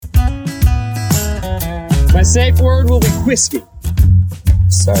My safe word will be whiskey.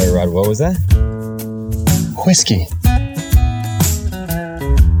 Sorry, Rod, what was that? Whiskey.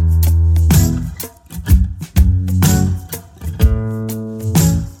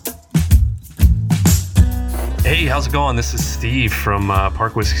 Hey, how's it going? This is Steve from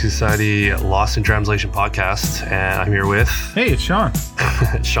Park Whiskey Society Lost in Translation podcast, and I'm here with... Hey, it's Sean.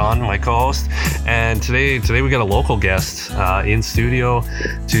 Sean, my co-host, and today we got a local guest in studio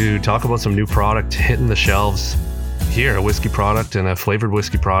to talk about some new product hitting the shelves here, a whiskey product and a flavored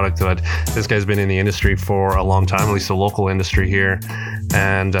whiskey product that this guy's been in the industry for a long time, at least the local industry here,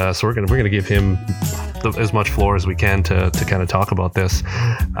 and so we're gonna give him as much floor as we can to kind of talk about this.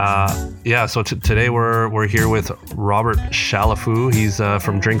 So today we're here with Robert Chalifoux. He's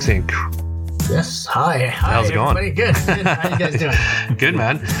from Drinks Inc. Yes. Hi. How's it going? Good. How you guys doing? Good,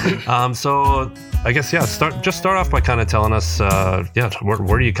 man. So I guess start off by kind of telling us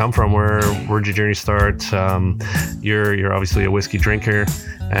where do you come from? Where'd your journey start? You're obviously a whiskey drinker,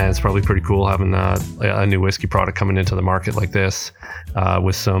 and it's probably pretty cool having a new whiskey product coming into the market like this,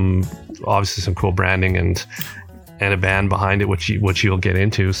 with some cool branding and a band behind it, which you'll get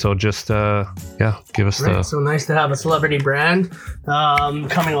into. So just give us So nice to have a celebrity brand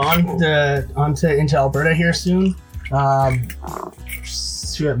coming into Alberta here soon.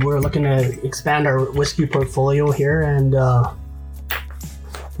 We're looking to expand our whiskey portfolio here, and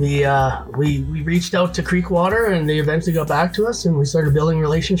we reached out to Creekwater, and they eventually got back to us, and we started building a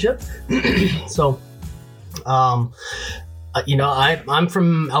relationship. So I'm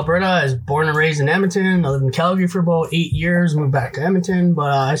from Alberta. I was born and raised in Edmonton. I lived in Calgary for about 8 years, moved back to Edmonton,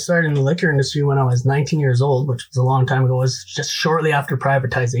 but I started in the liquor industry when I was 19 years old, which was a long time ago. It was just shortly after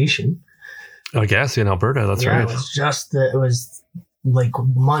privatization. I guess in Alberta, that's right. It was like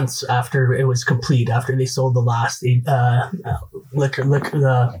months after it was complete, after they sold the last liquor, what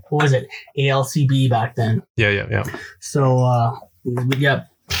was it? ALCB back then. Yeah. So,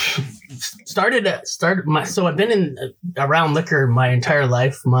 so I've been around liquor my entire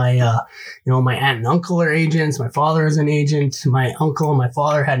life. My my aunt and uncle are agents. My father is an agent. My uncle and my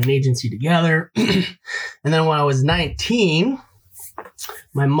father had an agency together. And then when I was 19,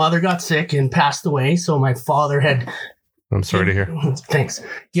 my mother got sick and passed away. So my father had... I'm sorry to hear. Thanks.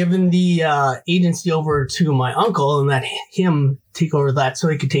 Given the agency over to my uncle and let him take over that so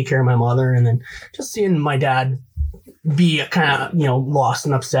he could take care of my mother. And then just seeing my dad be kind of, lost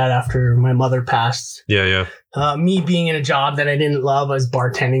and upset after my mother passed. Yeah. Me being in a job that I didn't love, I was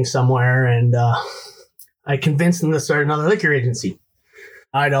bartending somewhere, and I convinced him to start another liquor agency.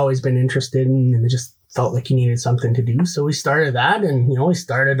 I'd always been interested in, and it just felt like he needed something to do. So we started that, and, we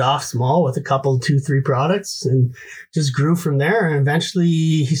started off small with a couple, 2-3 products, and just grew from there. And eventually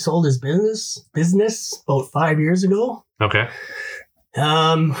he sold his business about 5 years ago. Okay.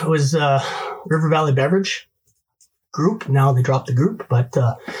 It was River Valley Beverage Group. Now they dropped the group, but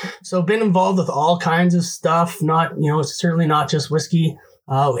so been involved with all kinds of stuff. Not, certainly not just whiskey.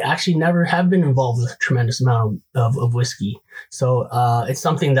 We actually never have been involved with a tremendous amount of whiskey. So it's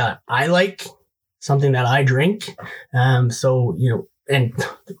something that I like, something that I drink. And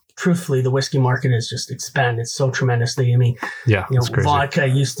truthfully, the whiskey market has just expanded so tremendously. I mean, it's crazy. Vodka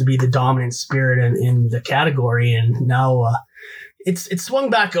used to be the dominant spirit in the category, and now it's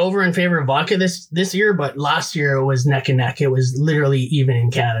swung back over in favor of vodka this year, but last year it was neck and neck. It was literally even in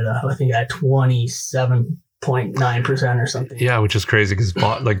Canada. I think at 27.9% or something. Yeah, which is crazy because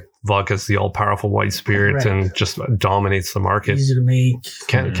vodka is the all-powerful white spirit, right, and just dominates the market. Easy to make.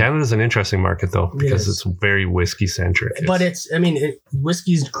 Canada's an interesting market though, because it's very whiskey centric. But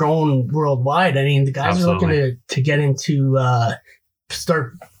whiskey's grown worldwide. I mean, the guys are looking to get into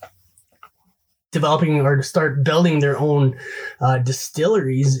start developing or to start building their own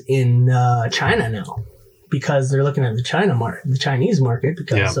distilleries in China now, because they're looking at the Chinese market,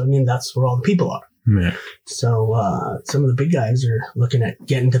 because that's where all the people are. Yeah. So some of the big guys are looking at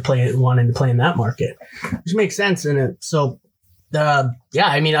wanting to play in that market, which makes sense. And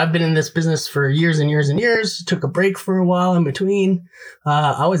I've been in this business for years and years and years. Took a break for a while in between.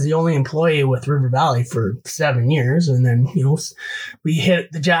 I was the only employee with River Valley for 7 years, and then we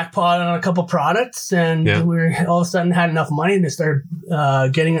hit the jackpot on a couple products, and we all of a sudden had enough money to start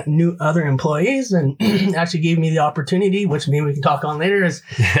getting other employees, and actually gave me the opportunity, which maybe we can talk on later.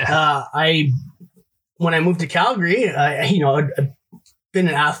 When I moved to Calgary, I'd been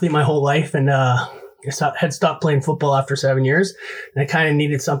an athlete my whole life, and I had stopped playing football after 7 years, and I kind of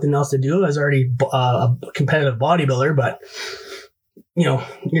needed something else to do. I was already a competitive bodybuilder, but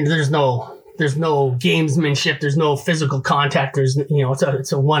there's no gamesmanship, there's no physical contact.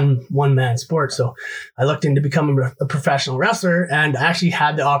 It's a one man sport. So I looked into becoming a professional wrestler, and I actually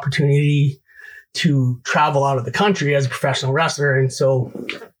had the opportunity to travel out of the country as a professional wrestler. And so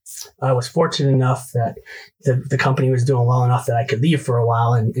I was fortunate enough that the company was doing well enough that I could leave for a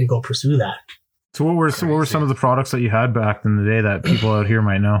while and go pursue that. So what were some of the products that you had back in the day that people out here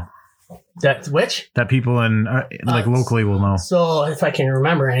might know? That people in locally will know. So if I can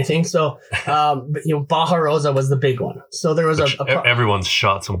remember anything, Baja Rosa was the big one. So there was everyone's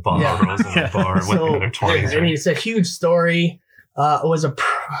shot some Baja Rosa in the bar when in their 20s. I mean, it's a huge story. It was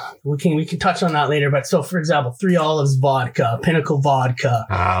we can touch on that later. But so, for example, 3 Olives vodka, Pinnacle vodka.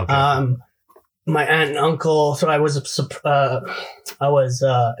 Okay. My aunt and uncle. So I was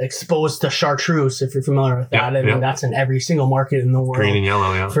exposed to chartreuse, if you're familiar with that. I mean, that's in every single market in the world. Green and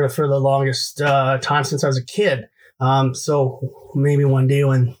yellow, for the longest time since I was a kid. So maybe one day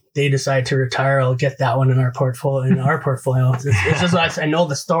when they decide to retire, I'll get that one in our portfolio. It's just I know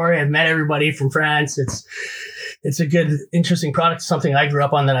the story. I've met everybody from France. It's a good, interesting product. Something I grew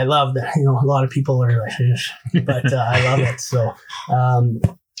up on that I love. That a lot of people are like, but I love it. So.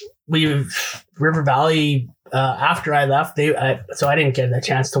 River Valley, after I left, so I didn't get a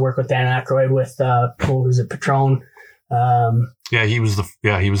chance to work with Dan Aykroyd with, what was it, Patron. He was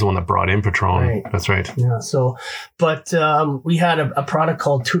the one that brought in Patron. Right. That's right. Yeah. So, but we had a product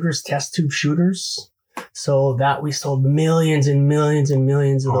called Tudor's Test Tube Shooters. So that we sold millions and millions and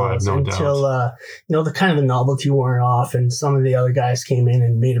millions of those until the kind of the novelty wore off, and some of the other guys came in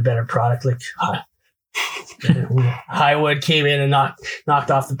and made a better product, like Highwood came in and knocked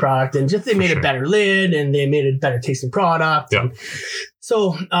off the product, and just they made a better lid and they made a better tasting product. Yeah.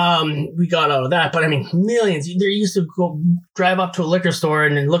 So we got out of that, but I mean, millions. They used to go drive up to a liquor store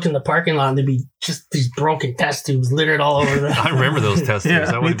and then look in the parking lot, and there'd be just these broken test tubes littered all over the. I remember those test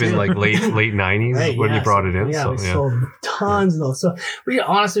tubes. That would have been like late 90s when you brought it in. We sold tons of those. So we've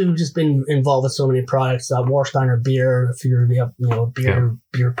just been involved with so many products. Warsteiner beer, if you're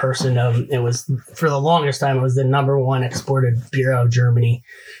beer person, it was for the longest time it was the number one exported beer out of Germany.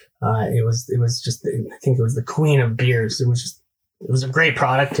 It was just, I think it was the queen of beers. It was a great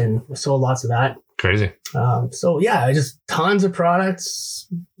product, and we sold lots of that. Crazy. Just tons of products,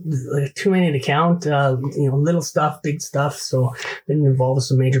 like too many to count. Little stuff, big stuff. So been involved with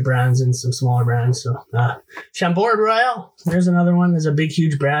some major brands and some smaller brands. So Chambord Royal, there's another one. There's a big,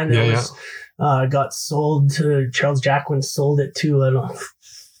 huge brand that got sold to Charles Jacquin. Sold it to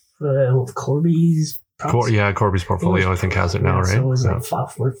Corby's. Corby's portfolio, I think, has it now, right? So it was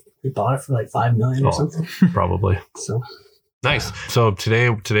we bought it for like $5 million or something. Probably. So. Nice. So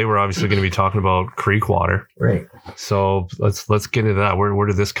today we're obviously going to be talking about creek water. Right. So let's get into that. Where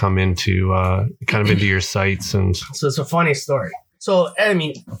did this come into kind of into your sights? And so it's a funny story. So I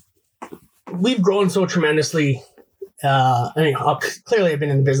mean, we've grown so tremendously. Clearly I've been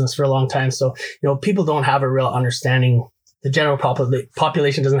in the business for a long time, so people don't have a real understanding. The general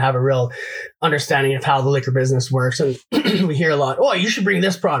population doesn't have a real understanding of how the liquor business works, and we hear a lot. Oh, you should bring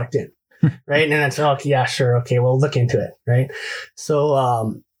this product in. Right. And it's yeah, sure. Okay. We'll look into it. Right.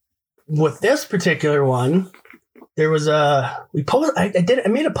 So, with this particular one, there was I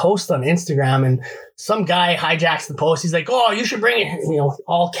made a post on Instagram, and some guy hijacks the post. He's like, oh, you should bring it,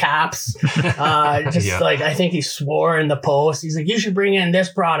 all caps. I think he swore in the post. He's like, you should bring in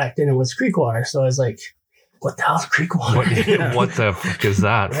this product. And it was creek water. So I was like, what the hell's creek water? What the fuck is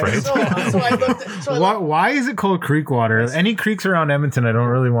that, Frank? So I looked. Why is it called creek water? Any creeks around Edmonton, I don't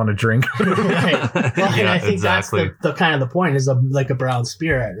really want to drink. Right. Well, and I think exactly. That's the kind of the point is like a brown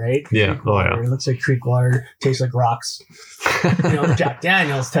spirit, right? Yeah. It looks like creek water, tastes like rocks. The Jack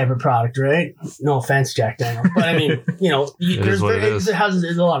Daniels type of product, right? No offense, Jack Daniels, but I mean, it has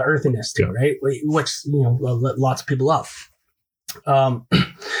a lot of earthiness to it, right? Which lots of people love.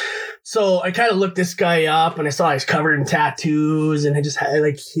 So I kind of looked this guy up, and I saw he's covered in tattoos, and I just had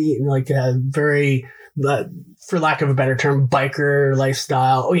a very, for lack of a better term, biker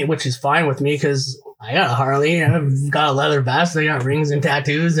lifestyle, which is fine with me because I got a Harley, I've got a leather vest, I got rings and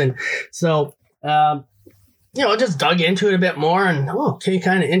tattoos, and so I just dug into it a bit more, and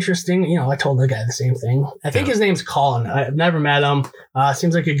kind of interesting. I told the guy the same thing. I think his name's Colin. I've never met him.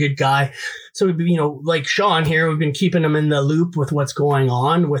 Seems like a good guy. So, like Sean here, we've been keeping him in the loop with what's going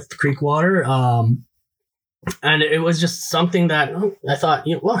on with creek water. And it was just something that I thought,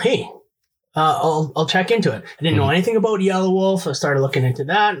 hey, I'll check into it. I didn't know anything about Yellow Wolf. I started looking into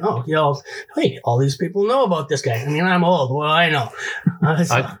that. Hey, all these people know about this guy. I mean, I'm old. Well, I know.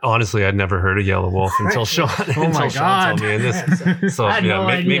 I'd never heard of Yellow Wolf until Sean. My God! Told me this. So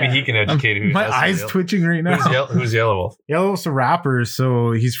maybe he can educate me. My eyes twitching right now. Who's Yellow Wolf? Yellow Wolf's a rapper.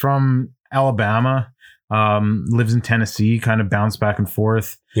 So he's from Alabama. Lives in Tennessee. Kind of bounced back and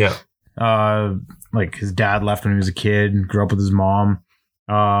forth. Yeah. Like his dad left when he was a kid. Grew up with his mom.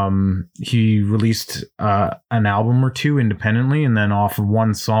 He released an album or two independently, and then off of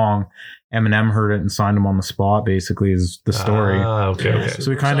one song, Eminem heard it and signed him on the spot, basically, is the story. Okay.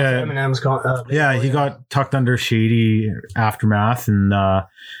 So he kind of, Eminem's gone. he got tucked under Shady Aftermath, and I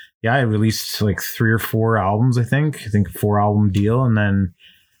released like 3 or 4 albums, I think 4-album deal. And then,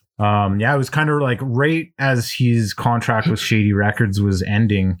 it was kind of like right as his contract with Shady Records was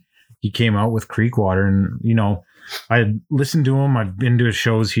ending, he came out with Creekwater, and, you know, I listened to him. I've been to his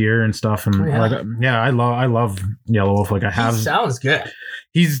shows here and stuff, and I love Yelawolf. Like He sounds good.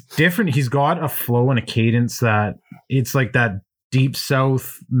 He's different. He's got a flow and a cadence that it's like that deep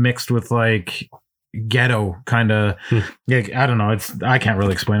south mixed with like ghetto kind of. Like, I don't know. I can't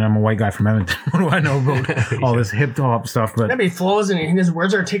really explain it. I'm a white guy from Edmonton. What do I know about all this hip hop stuff? But he flows and his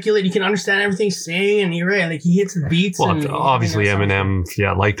words articulate. You can understand everything he's saying, and you're right. Like he hits the beats. Well, and obviously Eminem,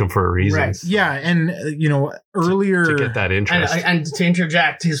 liked him for a reason. Right. Yeah, and you know, earlier to get that interest, and to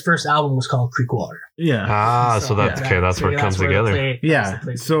interject, his first album was called Creekwater. Yeah. So that's okay. That's where it comes together.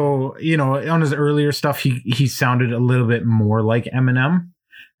 So, you know, on his earlier stuff, he sounded a little bit more like Eminem.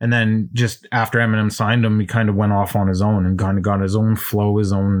 And then just after Eminem signed him, he kind of went off on his own and kind of got his own flow,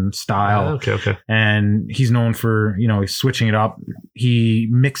 his own style. Okay. And he's known for, you know, he's switching it up. He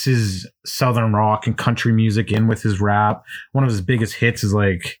mixes Southern rock and country music in with his rap. One of his biggest hits is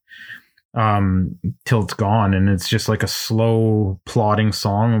like Till It's Gone. And it's just like a slow plodding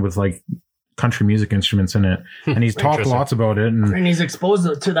song with like country music instruments in it, and he's talked lots about it, and he's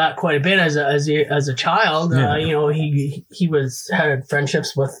exposed to that quite a bit as a child. You know, he had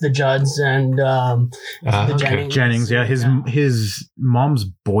friendships with the Judds and the Jennings. Yeah, his mom's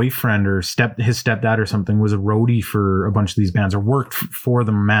boyfriend or his stepdad or something was a roadie for a bunch of these bands, or worked for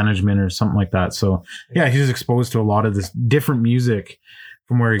the management or something like that. So yeah, he was exposed to a lot of this different music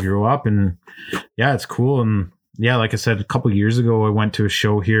from where he grew up, and yeah, it's cool. And yeah, like I said, a couple of years ago, I went to a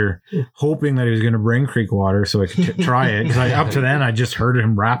show here hoping that he was going to bring Creekwater so I could try it. Because up to then, I just heard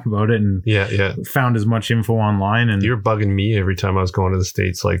him rap about it and found as much info online. And you were bugging me every time I was going to the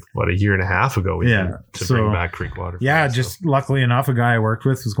States, like, a year and a half ago to bring back Creekwater. Yeah, luckily enough, a guy I worked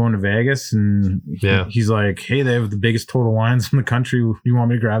with was going to Vegas, and he's like, hey, they have the biggest total wines in the country. You want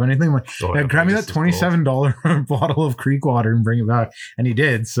me to grab anything? I'm like, grab me that $27 bottle of Creekwater and bring it back. And he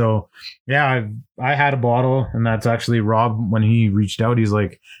did. So yeah, I had a bottle, and that's actually Rob. When he reached out, he's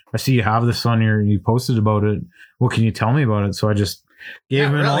like, I see you have this on you posted about it. What can you tell me about it? So I just gave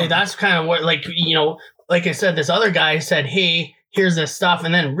him really, that's kind of what, like, you know, like I said, this other guy said, hey, here's this stuff.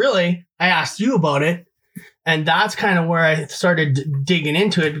 And then really, I asked you about it. And that's kind of where I started digging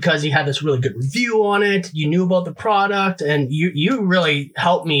into it, because you had this really good review on it. You knew about the product, and you really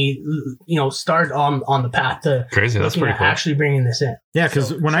helped me, you know, start on the path to crazy. That's pretty cool. Actually bringing this in. Yeah,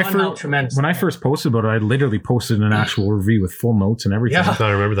 because when I first posted about it, I literally posted an actual review with full notes and everything. Yeah,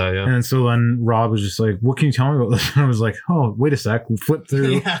 I remember that. Yeah, and so then Rob was just like, "What can you tell me about this?" And I was like, "Oh, wait a sec." We flipped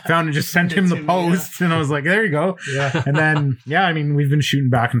through, found and just sent him the post, and I was like, "There you go." Yeah, and then I mean, we've been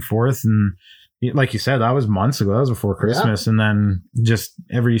shooting back and forth, and like you said, that was months ago. That was before Christmas. And then just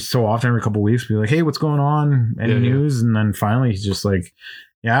every so often, every couple of weeks, be like, hey, what's going on? Any news? And then finally he's just like,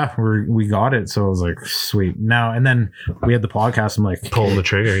 yeah, we got it. So I was like, sweet. Now, and then we had the podcast. I'm like, pulling the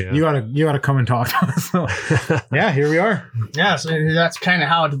trigger. Yeah. You gotta come and talk to us. So, yeah, here we are. Yeah. So that's kind of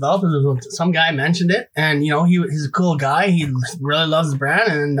how it developed. Some guy mentioned it, and, you know, he's a cool guy. He really loves the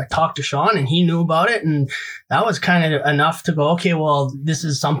brand, and I talked to Sean, and he knew about it. And that was kind of enough to go, okay, well, this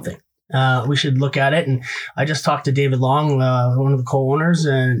is something. We should look at it. And I just talked to David Long, one of the co-owners,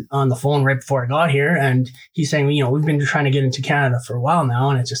 and on the phone right before I got here. And he's saying, you know, we've been trying to get into Canada for a while now.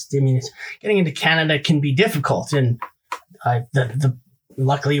 And it's just, I mean, it's getting into Canada can be difficult. And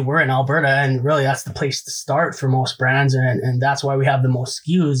luckily we're in Alberta, and really that's the place to start for most brands. And that's why we have the most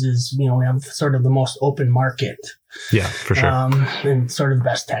SKUs is, you know, we have sort of the most open market. Yeah, for sure. And sort of the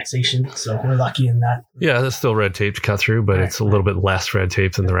best taxation. So we're lucky in that. Yeah, there's still red tape to cut through, but it's a little bit less red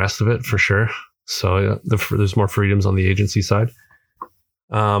tape than the rest of it, for sure. So there's more freedoms on the agency side.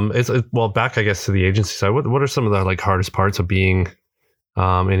 Back, I guess, to the agency side. What are some of the like hardest parts of being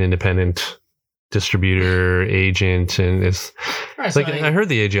an independent distributor agent? And it's like, I heard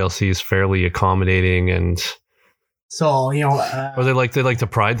the AGLC is fairly accommodating, and so, you know, or they like to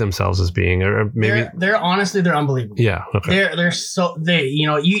pride themselves as being, or maybe they're honestly, they're unbelievable. Yeah. Okay. They you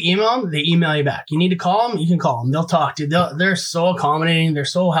know, you email them, they email you back. You need to call them, you can call them. They'll talk to you. They're so accommodating. They're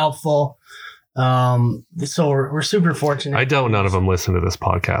so helpful. So we're super fortunate. I doubt none of them listen to this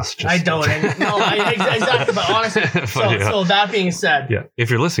podcast. I don't. Exactly. But honestly, so that being said, yeah, if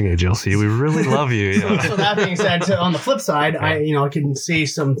you're listening to JLC, we really love you. Yeah. So that being said, on the flip side, I can say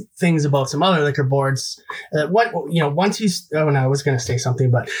some things about some other liquor boards. Once you, I was going to say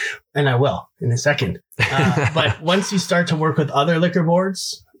something, and I will in a second. But once you start to work with other liquor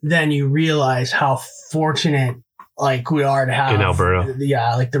boards, then you realize how fortunate like we are to have in Alberta.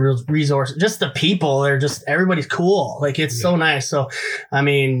 Yeah, like the real resource, just the people, they're just, everybody's cool. Like it's so nice. So, I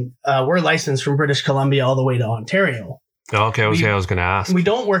mean, we're licensed from British Columbia all the way to Ontario. Okay, I was going to ask. We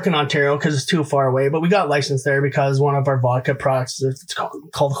don't work in Ontario because it's too far away, but we got licensed there because one of our vodka products, it's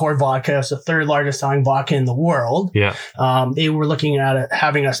called Horde Vodka. It's the third largest selling vodka in the world. Yeah. They were looking at it,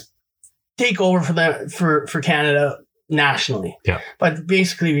 having us take over for Canada nationally. Yeah. But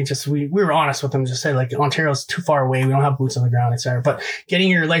basically we were honest with them, just said like Ontario's too far away. We don't have boots on the ground, etc. But getting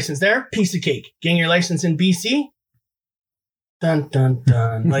your license there, piece of cake. Getting your license in BC, dun dun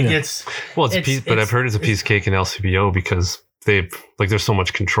dun. Like but I've heard it's a piece of cake in LCBO because there's so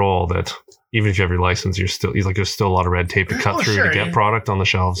much control that even if you have your license, there's still a lot of red tape to cut through to get product on the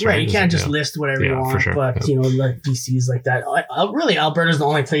shelves. Right. You can't just list whatever you want. For sure. But like BC's like that. Really, Alberta's the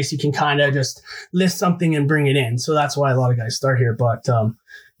only place you can kind of just list something and bring it in. So that's why a lot of guys start here. But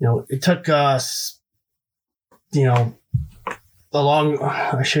it took us,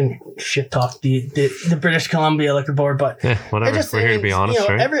 I shouldn't shit talk the British Columbia Liquor Board, but whatever. We're here to be honest,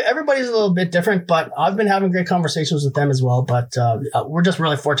 right? Everybody's a little bit different, but I've been having great conversations with them as well. But we're just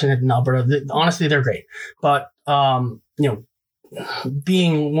really fortunate in Alberta. Honestly, they're great. But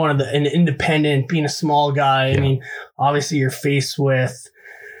being an independent, being a small guy, I mean, obviously you're faced with,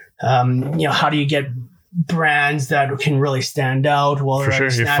 how do you get brands that can really stand out? Well, for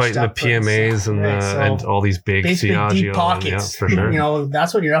sure, you're fighting the PMAs and all these big Diageo, deep pockets. For sure,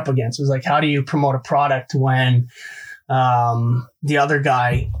 that's what you're up against. It's like, how do you promote a product when the other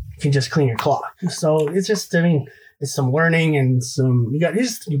guy can just clean your clock? So it's just, it's some learning and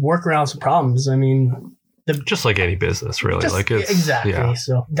you work around some problems. I mean, just like any business, really. Exactly. Yeah.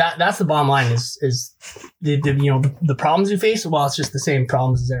 So that's the bottom line is the problems you face. Well, it's just the same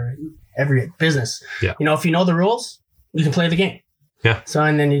problems as every business. Yeah. If you know the rules, you can play the game. Yeah. So,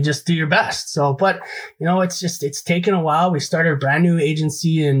 and then you just do your best. So, but it's taken a while. We started a brand new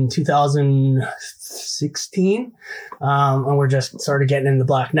agency in 2016. And we're just sort of getting in the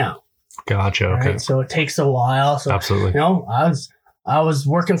black now. Gotcha. Right? Okay. So it takes a while. So, absolutely. I was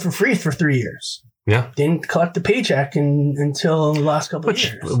working for free for 3 years. Yeah. Didn't collect the paycheck until the last couple of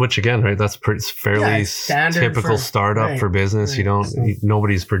years. Which again, right? That's fairly typical startup for business. Right.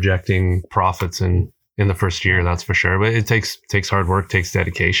 Nobody's projecting profits in the first year, that's for sure. But it takes hard work, takes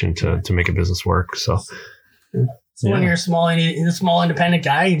dedication to make a business work. So when you're a small independent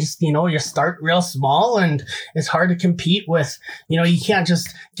guy, you just, you start real small and it's hard to compete with, you can't just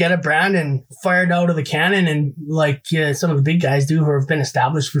get a brand and fire it out of the cannon and like some of the big guys do who have been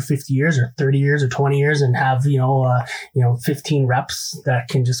established for 50 years or 30 years or 20 years and have, 15 reps that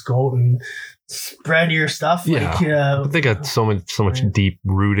can just go and spread your stuff. But they got so much deep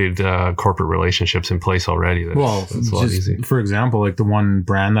rooted corporate relationships in place already. It's a lot easier. For example, like the one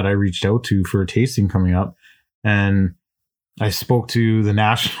brand that I reached out to for a tasting coming up, and I spoke to the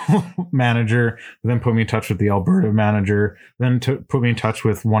national manager, then put me in touch with the Alberta manager, then put me in touch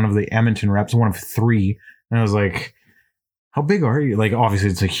with one of the Edmonton reps, one of 3. And I was like, how big are you? Like,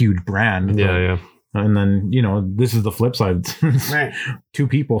 obviously it's a huge brand. Yeah. And then, this is the flip side. Right. 2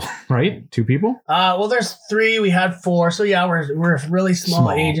 people, right? 2 people? Well, there's 3. We had 4. So yeah, we're a really small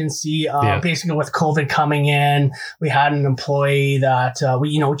agency. Basically with COVID coming in, we had an employee that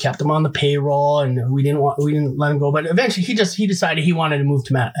we kept him on the payroll and we didn't let him go. But eventually he decided he wanted to move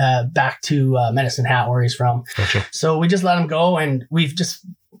to back to Medicine Hat where he's from. Gotcha. So we just let him go, and we've just,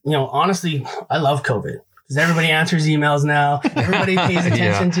 honestly, I love COVID. Because everybody answers emails now. Everybody pays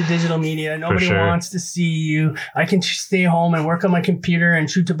attention to digital media. Nobody wants to see you. I can stay home and work on my computer and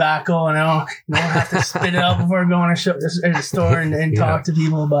chew tobacco, and I don't have to spit it out before going to the store and talk to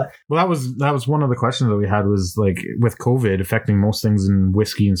people. But that was one of the questions that we had was like with COVID affecting most things in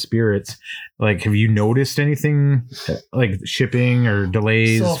whiskey and spirits. Like, have you noticed anything like shipping or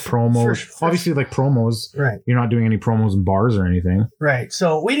delays, promos? Obviously, like promos. Right. You're not doing any promos in bars or anything. Right.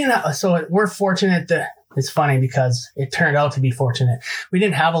 So we didn't. We're fortunate that. It's funny because it turned out to be fortunate. We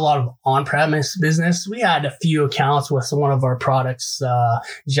didn't have a lot of on-premise business. We had a few accounts with one of our products,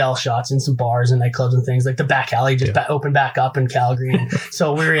 gel shots in some bars and nightclubs and things. Like the Back Alley just opened back up in Calgary. And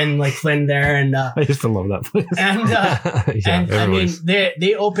so we're in like Flynn there. And I used to love that place. And I mean,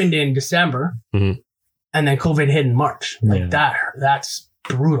 they opened in December and then COVID hit in March. Like that's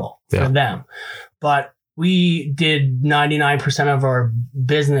brutal. Yeah. for them. But we did 99% of our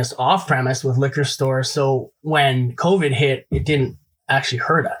business off premise with liquor stores. So when COVID hit, it didn't actually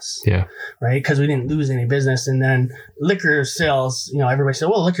hurt us. Yeah. Right. Because we didn't lose any business. And then liquor sales, everybody said,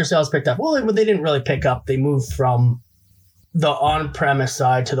 well, liquor sales picked up. Well, they didn't really pick up. They moved from the on-premise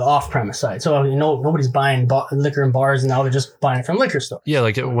side to the off-premise side. So nobody's buying liquor in bars, and now they're just buying it from liquor stores. Yeah,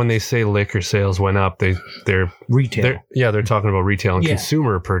 like when they say liquor sales went up, they're Retail. they're talking about retail and Yeah.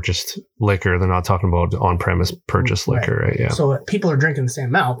 consumer purchased liquor. They're not talking about on-premise purchased liquor, right? Yeah. So people are drinking the same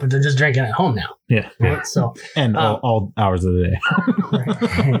amount, but they're just drinking at home now. Yeah. Right? So And all hours of the day.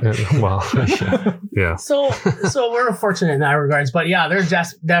 Well, yeah. So we're fortunate in that regards, but yeah, there's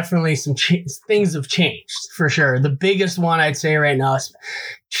just definitely some things have changed for sure. The biggest one I'd say right now is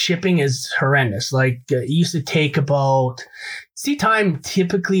shipping is horrendous. Like it used to take about sea time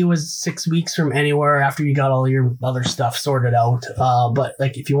typically was 6 weeks from anywhere after you got all your other stuff sorted out. But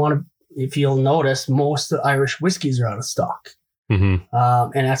like if you'll notice, most of the Irish whiskeys are out of stock. Mm-hmm.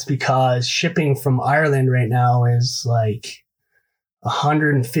 And that's because shipping from Ireland right now is like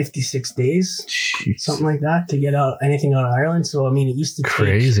 156 days, Jeez. something like that, to get anything out of Ireland. So I mean, it used to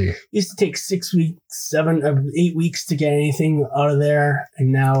take 6 weeks, 8 weeks to get anything out of there,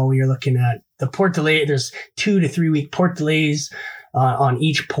 and now you're looking at the port delay. There's 2 to 3 week port delays on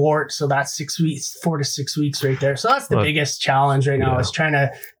each port, so that's 6 weeks, 4 to 6 weeks right there. So that's the biggest challenge right now, is trying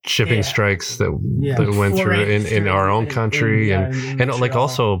to shipping strikes that went through in our own country, and like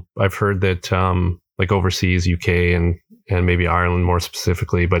also I've heard that like overseas, UK and maybe Ireland more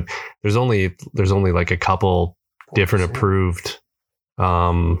specifically, but there's only like a couple different approved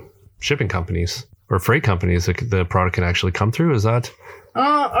shipping companies or freight companies that the product can actually come through. Is that?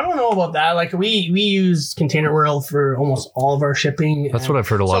 I don't know about that. Like we use Container World for almost all of our shipping. That's what I've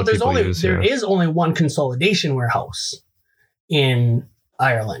heard a lot of people use. There is only one consolidation warehouse in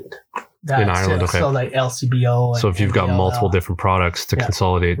Ireland. Okay. So like LCBO. So if you've got multiple different products to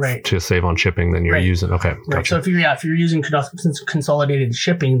consolidate to save on shipping, then you're using. Okay. Gotcha. Right. So if you're using consolidated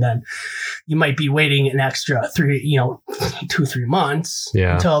shipping, then you might be waiting an extra 2-3 months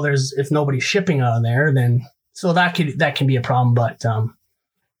until if nobody's shipping out of there, then so that can be a problem. But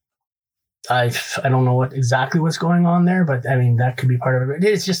I don't know exactly what's going on there, but I mean, that could be part of it.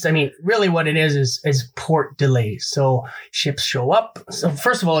 It's just, I mean, really what it is port delays. So ships show up. So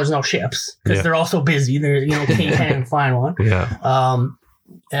first of all, there's no ships because they're all so busy. They're, can't find one. Yeah.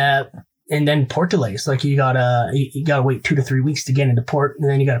 And then port delays. Like you gotta wait 2 to 3 weeks to get into port, and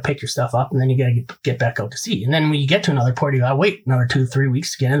then you gotta pick your stuff up, and then you gotta get back out to sea. And then when you get to another port, you gotta wait another 2 to 3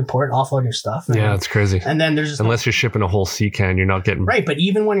 weeks to get into port, offload your stuff. Yeah, it's crazy. And then there's just unless you're shipping a whole sea can, you're not getting right. But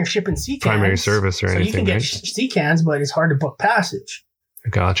even when you're shipping sea cans, primary service or anything, you can get sea cans, but it's hard to book passage.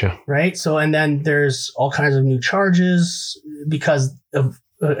 Gotcha. Right. So and then there's all kinds of new charges because of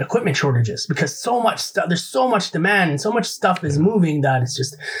equipment shortages, because so much stuff, there's so much demand and so much stuff is moving that it's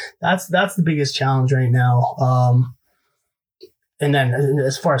just that's the biggest challenge right now. And then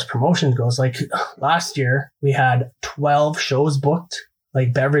as far as promotion goes, like last year we had 12 shows booked,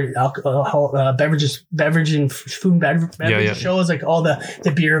 like beverage, alcohol, beverage and food and beverage shows, like all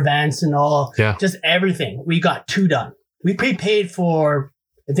the beer events and all, just everything. We got 2 done. We prepaid for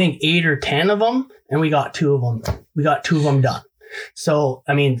I think 8 or 10 of them, and we got 2 of them. We got 2 of them done. So,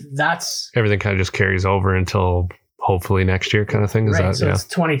 I mean, that's everything kind of just carries over until hopefully next year kind of thing. Is right. That, so it's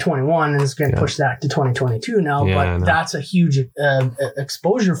 2021 and it's going to push that to 2022 now, but that's a huge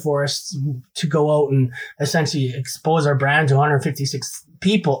exposure for us to go out and essentially expose our brand to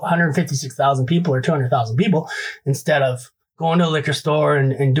 156,000 people or 200,000 people instead of going to a liquor store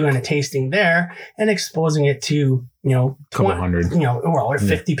and doing a tasting there and exposing it to, 200,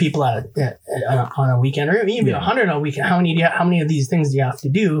 50 people on a weekend, or even 100 on a weekend. How many of these things do you have to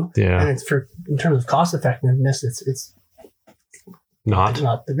do? Yeah. And it's in terms of cost effectiveness, it's not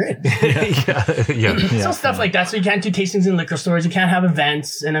the great. So stuff like that. So you can't do tastings in liquor stores. You can't have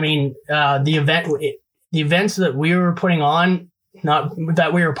events. And I mean, the events that we were putting on, not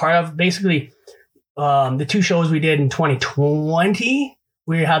that we were part of, basically, the 2 shows we did in 2020,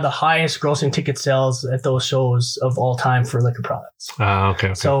 we had the highest grossing ticket sales at those shows of all time for liquor products.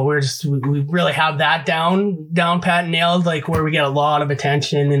 Okay. So we really have that down pat and nailed, like where we get a lot of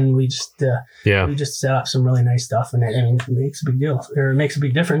attention, and we just set up some really nice stuff, and it makes a big deal, or it makes a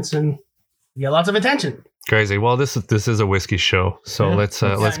big difference, and we get lots of attention. Crazy. Well, this is a whiskey show, so let's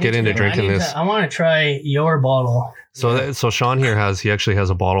get into drinking this. I want to try your bottle. So Sean here actually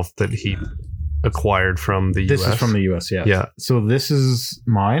has a bottle that he acquired from the US. This is from the US, yeah. Yeah. So this is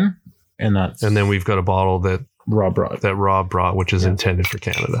mine, and then we've got a bottle that Rob brought. that Rob brought, which is Yeah. intended for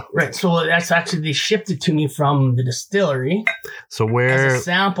Canada. Right. So that's actually, they shipped it to me from the distillery So as a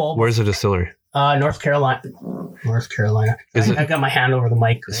sample. where's the distillery? North Carolina. Is I got my hand over the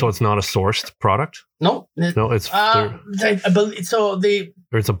mic. Right? So it's not a sourced product? no. No, it's I believe so. They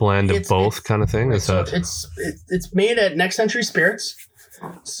or it's a blend of it's- both it's- kind of thing. Is so that it's made at Next Century Spirits.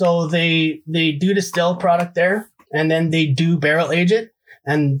 So they do distill product there, and then they do barrel age it,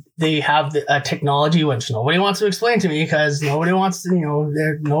 and they have a technology which nobody wants to explain to me because nobody wants to.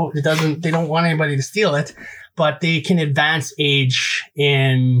 They don't want anybody to steal it, but they can advance age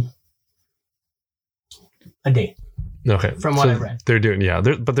in a day. okay? From what I read. they're doing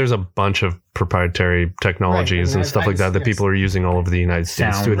but there's a bunch of proprietary technologies Right, and stuff like that yes. people are using all over the United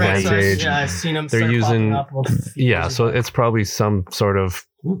States to Sound. advance So age. I've seen them. They're start using- popping up with a few Yeah, years so ago. it's probably some sort of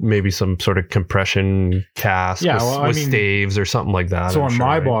maybe some sort of compression cast Yeah, with, well, I with mean- staves or something like that. So I'm on sure,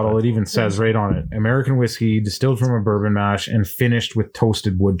 my right? bottle, But- it even says right on it, American whiskey distilled from a bourbon mash and finished with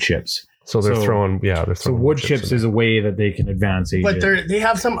toasted wood chips. so they're so- throwing So wood chips in is a way that they can advance age. But they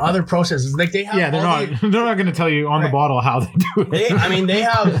have some other processes. Like they have. yeah, they're all not. the- They're not going to tell you on the Right. bottle how they do it. they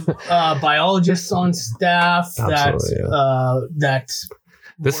have biologists on staff Absolutely, that.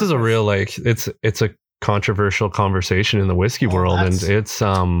 This is a real like it's a controversial conversation in the whiskey Oh, world, and that's- it's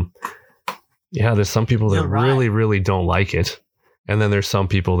there's some people that You're right. really don't like it, and then there's some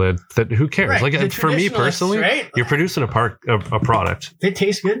people that who cares? Right, Like the for me traditionalists, personally, right? you're producing a product. It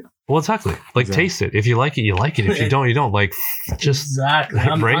tastes good. Well, exactly. Like Exactly. taste it. If you like it, you like it. If you don't, you don't. Like just Exactly.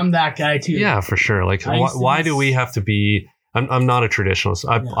 Right? I'm that guy too. yeah, for sure. Like I used to why be do we have to be? I'm not a traditionalist.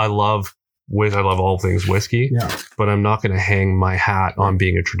 Yeah. I love all things whiskey, Yeah. but I'm not going to hang my hat on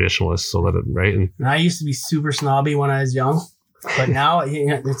being a traditionalist. So that right and And I used to be super snobby when I was young, but now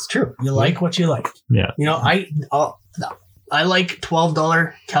it's true. You like what you like. Yeah. You know, I like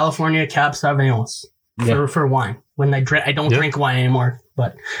 $12 California Cab Sauvignons for wine. When I don't Yeah. drink wine anymore,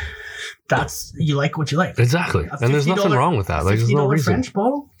 but you like what you like. exactly. A And there's nothing $50 wrong with that. Like there's no $50 reason. French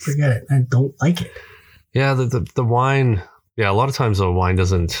bottle, forget it. I don't like it. Yeah, the wine. Yeah, a lot of times the wine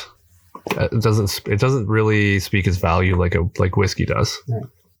doesn't really speak its value like whiskey does. Right.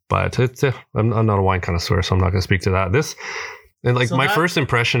 But I'm not a wine connoisseur, so I'm not going to speak to that. This and like So my that- first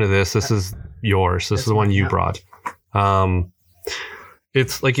impression of this is yours. This is the one you yeah. brought.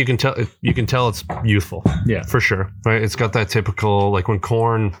 It's like you can tell it's youthful. Yeah. For sure. Right. It's got that typical like when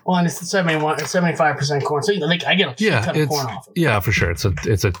corn. Well, and it's 75% corn, so like I get a shit ton of corn off of it. Yeah, for sure. It's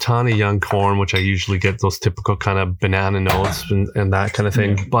a ton of young corn, which I usually get those typical kind of banana notes and that kind of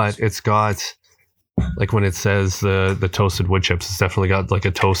thing. Yeah. But it's got like when it says the toasted wood chips, it's definitely got like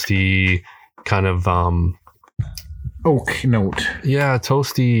a toasty kind of Oak note.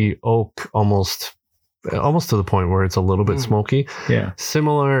 toasty oak almost to the point where it's a little bit smoky. Yeah.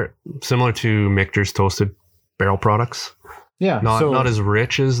 Similar to Michter's toasted barrel products. Yeah. Not as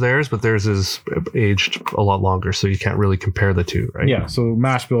rich as theirs, but theirs is aged a lot longer, so you can't really compare the two, right? Yeah. So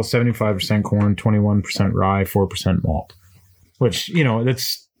mash bill 75% corn, 21% rye, 4% malt, which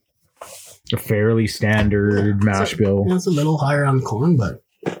that's a fairly standard mash bill. It's a little higher on corn, but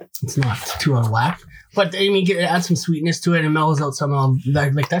it's not too out of whack. But I mean, add some sweetness to it and mellows out some of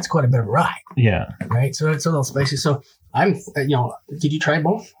that. Like that's quite a bit of rye, Yeah. right? So it's a little spicy. So I'm, did you try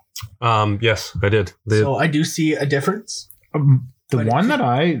both? Yes, I did. So I do see a difference. The But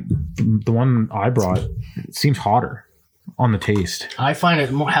one I brought seems hotter on the taste. I find it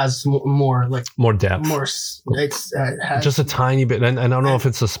has more like More depth. it's has, Just a tiny bit. And I don't know if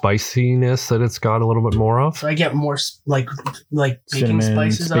it's the spiciness that it's got a little bit more of. so I get more like baking Cinnamon,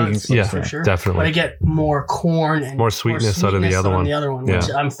 spices out of it, baking Yeah, for sure. definitely. But I get more corn and More sweetness out of the other on one. The other one, Yeah.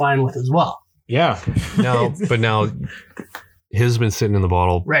 which I'm fine with as well. Yeah. Now his been sitting in the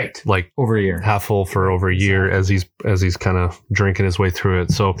bottle Right. like Over a year. half full for over a year as he's kind of drinking his way through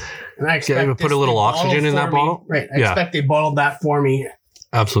it. So And I expect put this a little they oxygen in bottle that for me. bottle? Right. I Yeah. expect they bottled that for me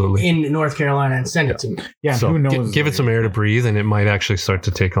absolutely. in North Carolina and send it to me. Yeah. So who knows? give it some air to breathe, and it might actually start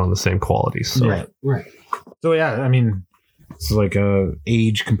to take on the same qualities. So Right. Right. So yeah, I mean, it's like a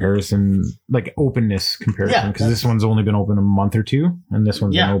age comparison, like openness comparison, Yeah, because this one's only been open a month or two, and this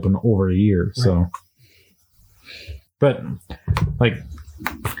one's Yeah. been open over a year. So, but like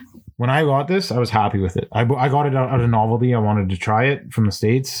when I got this, I was happy with it. I got it out of novelty. I wanted to try it from the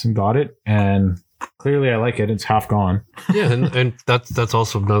States and got it, and clearly I like it. It's half gone. yeah, and that's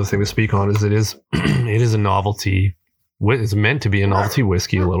also another thing to speak on is it is a novelty. It's meant to be a novelty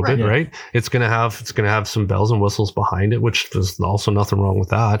whiskey a little bit, Right. right? It's gonna have some bells and whistles behind it, which there's also nothing wrong with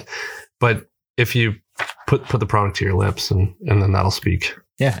that. But if you put the product to your lips, and then that'll speak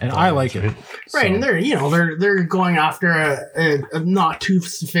Yeah, and I like it. Right, and they're going after a not too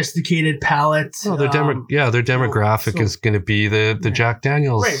sophisticated palate. Well, their demographic so- is going to be the Jack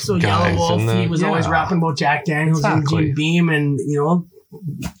Daniels Right, so guys. Yellow Wolf, he was always rapping about Jack Daniels Exactly. and Jim Beam, and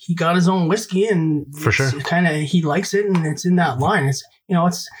he got his own whiskey, and For sure. kind of he likes it, and it's in that line.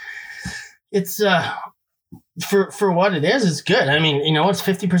 It's for what it is, it's good. I mean, it's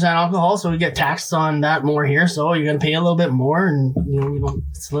 50% alcohol, so we get taxed on that more here, so you're gonna pay a little bit more, and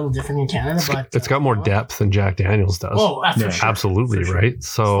it's a little different in Canada, but It's got more depth than Jack Daniels does. Oh, for sure. Absolutely, For sure. right? It's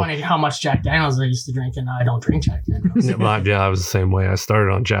So, funny how much Jack Daniels I used to drink, and now I don't drink Jack Daniels. I was the same way. I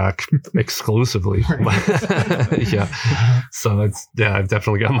started on Jack exclusively. Yeah. So I've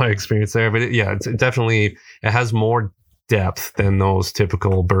definitely got my experience there. But it has more depth than those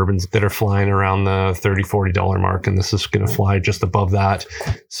typical bourbons that are flying around the $30-$40 mark, and this is going to fly just above that.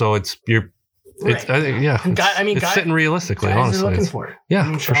 So it's Right. I think, yeah, And it's sitting realistically, Guys honestly. are looking It's- for it. yeah, I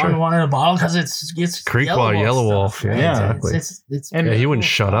mean, for Sean sure. wanted a bottle because it's Creekwater Yellow Wolf, stuff, right? yeah, exactly. It's And Yeah, he wouldn't cool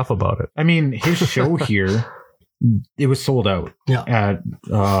shut stuff. up about it. I mean, his show here, it was sold out Yeah. at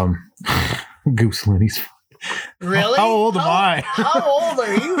Goose Looney's. Really? How old am I? How old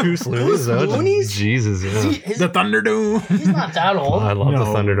are you? Goose Looney's out. Looney's? Jesus, yeah. The Thunderdome. He's not that old. I love the No.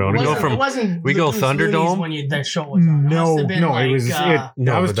 Thunderdome. It wasn't we go Goose Thunderdome? Looney's when that show was on. It must No, have been no, like, it was uh,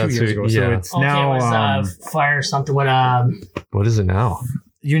 No, that was but 2 that's years it, ago. yeah. So it's okay, now it was Fire or something with What is it now?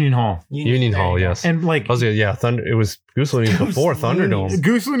 Union Hall. Union there Hall, you go. yes. And like Thunder. It was Goose Looney's before Thunderdome.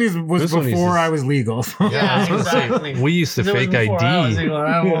 Goose Looney's was Goose Looney's before is- I was legal. Yeah, I was gonna say, exactly. we used to It was fake before I was ID. like,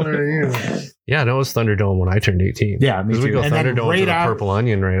 well, I'm older than you. Yeah, no, it was Thunderdome when I turned 18. Yeah, me Because we too. go And then Thunderdome right to the after- Purple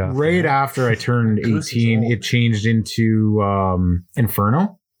Onion right after. Right after I turned Goose is 18, old. it changed into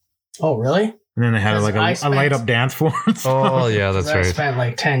Inferno. Oh, really? And then they had Because like I a spent- light up dance floor. and stuff. Oh yeah, that's I right. spent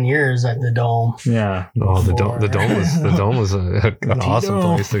like 10 years at the Dome. Yeah. Oh, the dome was an awesome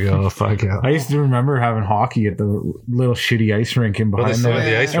T-Dome. place to go. Fuck yeah. I used to remember having hockey at the little shitty ice rink in Well, behind they still there.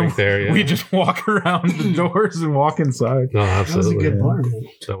 have the ice And rink there. Yeah. We just walk around the doors and walk inside. No, That was a absolutely. good bar, man.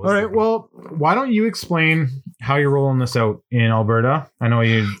 That was All right. Well, why don't you explain how you're rolling this out in Alberta? I know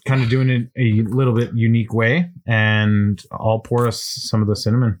you're kind of doing it a little bit unique way, and I'll pour us some of the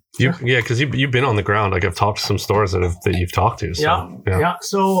cinnamon. because you've been on the ground. Like I've talked to some stores that you've talked to. So, Yeah.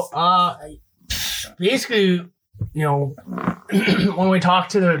 So basically, when we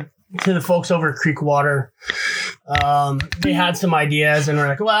talked to the folks over at Creekwater, they had some ideas, and we're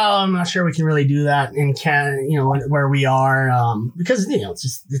like, well, I'm not sure we can really do that in Canada, where we are, because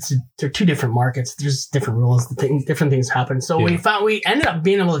they're two different markets. There's different rules, different things happen. So we ended up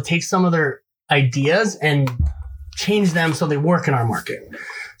being able to take some of their ideas and change them so they work in our market.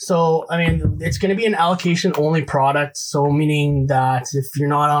 So, I mean, it's going to be an allocation only product. So, meaning that if you're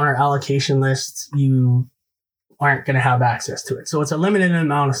not on our allocation list, you aren't going to have access to it. So, it's a limited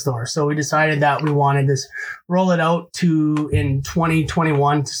amount of stores. So, we decided that we wanted to roll it out in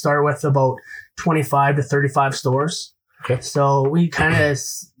 2021 to start with about 25 to 35 stores. Okay. So we kind of,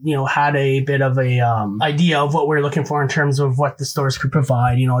 had a bit of a idea of what we're looking for in terms of what the stores could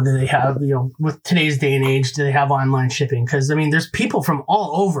provide. Do they have, with today's day and age, do they have online shipping? Because I mean, there's people from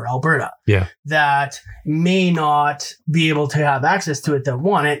all over Alberta that may not be able to have access to it that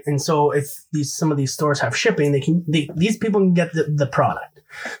want it. And so if some of these stores have shipping, these people can get the product.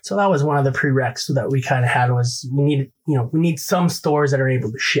 So that was one of the prereqs that we kind of had was we need some stores that are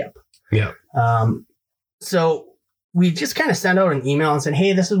able to ship. Yeah. So we just kind of sent out an email and said,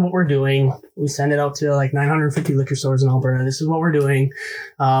 hey, this is what we're doing. We send it out to like 950 liquor stores in Alberta. This is what we're doing.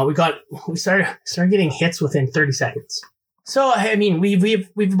 We started getting hits within 30 seconds. So, I mean, we've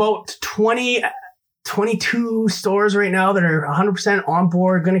about 22 stores right now that are 100% on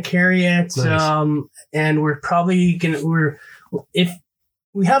board, going to carry it. Nice. And we're probably if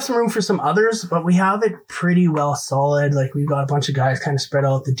we have some room for some others, but we have it pretty well solid. Like we've got a bunch of guys kind of spread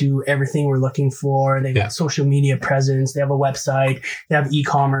out to do everything we're looking for. They got social media presence. They have a website. They have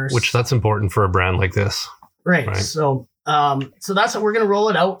e-commerce. Which that's important for a brand like this. Right. So that's what we're going to roll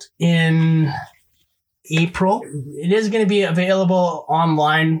it out in April. It is going to be available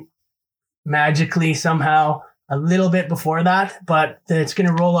online magically somehow a little bit before that, but it's going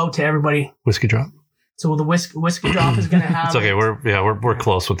to roll out to everybody. Whiskey Drop. So the whiskey drop is going to have. It's okay. We're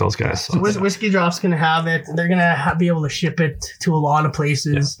close with those guys. So Whiskey Drop's going to have it. They're going to be able to ship it to a lot of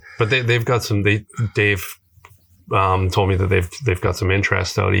places. Yeah. But they've got some. Dave told me that they've got some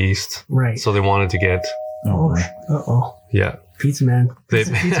interest out east. Right. So they wanted to get. Uh-oh. Yeah. Pizza Man. They,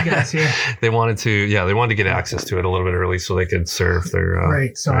 Pizza guys here. they wanted to get access to it a little bit early so they could serve their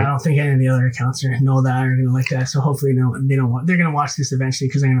Right. So I don't think any of the other accounts know that or going to like that. So hopefully they don't want. They're going to watch this eventually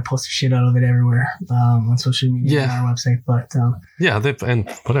because I'm going to post the shit out of it everywhere on social media and our website. But and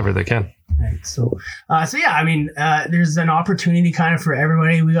whatever they can. Right. So yeah, I mean, there's an opportunity kind of for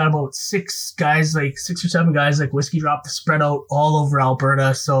everybody. We got about 6 or 7 guys like Whiskey Drop to spread out all over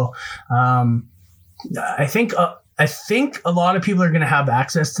Alberta. So I think a lot of people are going to have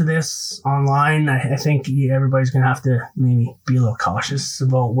access to this online. I think everybody's going to have to maybe be a little cautious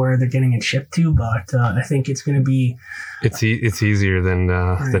about where they're getting it shipped to, but I think it's going to be. It's easier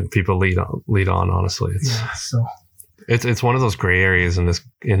than people lead on. Honestly, It's one of those gray areas in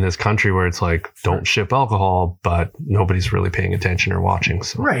this country where it's like, don't ship alcohol, but nobody's really paying attention or watching.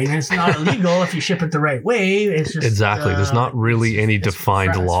 So. Right, and it's not illegal if you ship it the right way. It's just exactly. There's not really any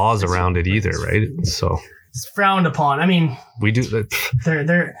defined laws around it either, right? So it's frowned upon. I mean, we do that.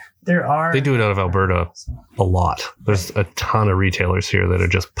 They do it out of Alberta a lot. There's a ton of retailers here that are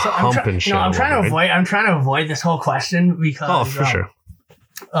just pumping shit. I'm trying to avoid this whole question because for sure.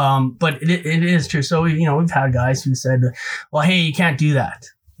 But it is true. So we've had guys who said, well, hey, you can't do that.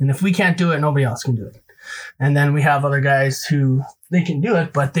 And if we can't do it, nobody else can do it. And then we have other guys who they can do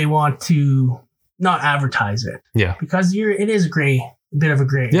it, but they want to not advertise it. Yeah. Because it is a bit of a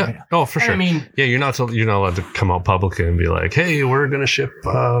gray area. Yeah. Oh, for sure. I mean, you're not allowed to come out publicly and be like, hey, we're going to ship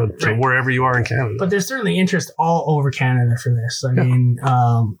to wherever you are in Canada. But there's certainly interest all over Canada for this. I mean,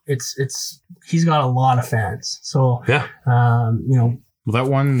 he's got a lot of fans. So, Well, that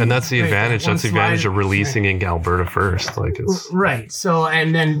one, and that's the advantage. That's the advantage of releasing in Alberta first. Like it's right. So,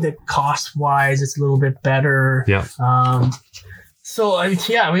 and then the cost wise, it's a little bit better. Yeah. So we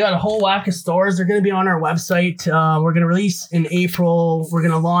got a whole whack of stores. They're going to be on our website. We're going to release in April. We're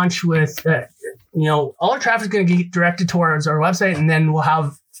going to launch with, all our traffic is going to get directed towards our website, and then we'll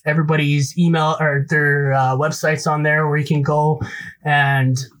have everybody's email or their websites on there where you can go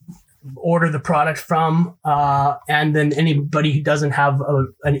and order the product from, and then anybody who doesn't have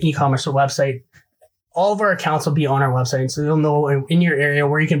an e-commerce or website, all of our accounts will be on our website, so you'll know in your area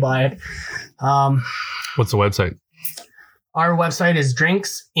where you can buy it. What's the website? Our website is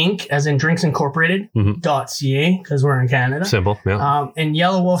Drinks Inc., as in Drinks Incorporated .ca, because we're in Canada. Simple, yeah. And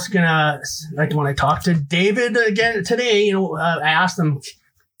Yellow Wolf's gonna, like when I talked to David again today, I asked him,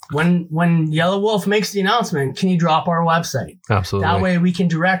 when Yellow Wolf makes the announcement, can you drop our website? Absolutely. That way we can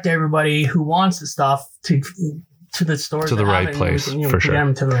direct everybody who wants the stuff to the stores, to the right place, for sure.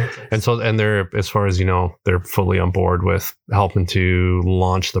 Them to the right place. And they're, as far as they're fully on board with helping to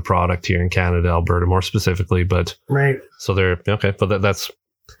launch the product here in Canada, Alberta more specifically. But right. So they're okay. But that's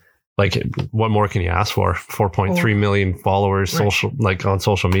like, what more can you ask for? 4.3 million followers, right. On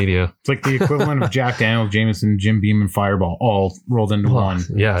social media. It's like the equivalent of Jack Daniels, Jameson, Jim Beam, and Fireball all rolled into one.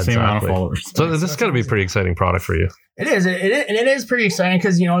 Yeah, same amount of followers. So this is going to be a pretty exciting product for you. It is, and it is pretty exciting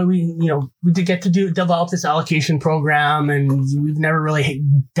because we did get to develop this allocation program, and we've never really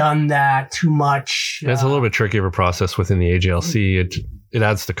done that too much. It's a little bit tricky of a process within the AGLC. It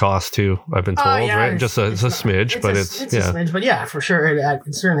adds to cost too, I've been told, right? Just a smidge, but it's a smidge, but yeah, for sure, it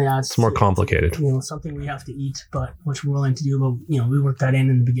certainly adds. It's more complicated. Something we have to eat, but which we're willing to do. But we worked that in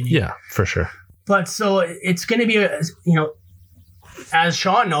the beginning. Yeah, for sure. But so it's going to be as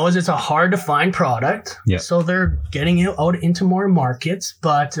Sean knows, it's a hard to find product. Yeah. So they're getting it out into more markets,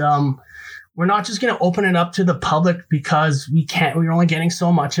 but we're not just going to open it up to the public because we're only getting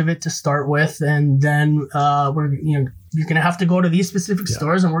so much of it to start with, and then you're going to have to go to these specific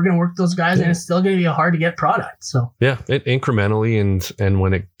stores, and we're going to work those guys, and it's still going to be a hard to get product. So yeah, it incrementally, and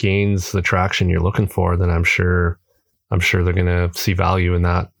when it gains the traction you're looking for, then I'm sure they're going to see value in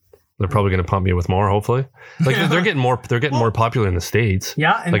that. They're probably going to pump me with more, hopefully. Like they're getting more popular in the States.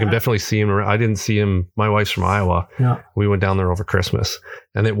 Yeah. I'm definitely seeing them. I didn't see him. My wife's from Iowa. Yeah. We went down there over Christmas,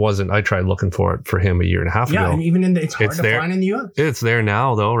 and I tried looking for it for him a year and a half ago. Yeah. And even it's hard to find in the US. It's there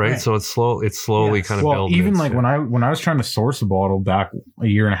now though. Right. So it's slowly kind of building. Even like when I was trying to source a bottle back a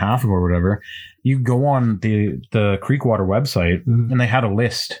year and a half ago or whatever, you go on the Creekwater website, and they had a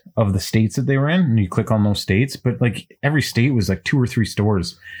list of the states that they were in, and you click on those states, but like every state was like 2 or 3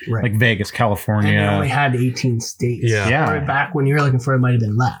 stores, right? Like Vegas, California. And they only had 18 states. Yeah. Right back when you were looking for it might have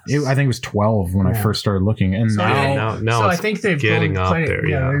been less. I think it was 12 when I first started looking, and now so I think they've getting up there.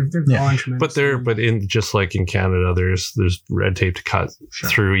 They're growing tremendously. But in just like in Canada, there's red tape to cut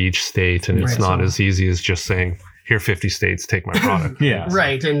through each state, and it's not as easy as just saying, here 50 states, take my product. Yeah.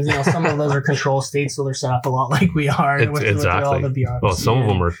 Right. And some of those are control states, so they're set up a lot like we are. Exactly. With all the bureaucracy. Well, some of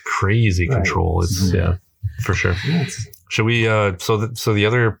them are crazy control. It's for sure. Yeah, Should we? So the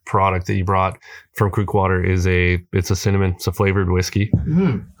other product that you brought from Creekwater is it's a cinnamon. It's a flavored whiskey.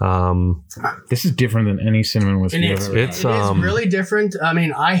 This is different than any cinnamon whiskey And I've ever had. it is really different. I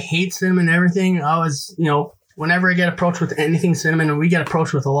mean, I hate cinnamon and everything. I was, whenever I get approached with anything cinnamon, and we get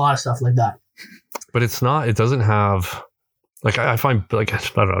approached with a lot of stuff like that. But it's not. It doesn't have. Like I find, like I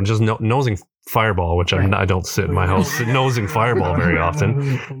don't know, just nosing Fireball, which I don't sit in my house nosing Fireball very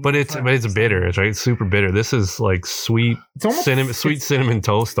often. But it's bitter, right? It's super bitter. This is like sweet cinnamon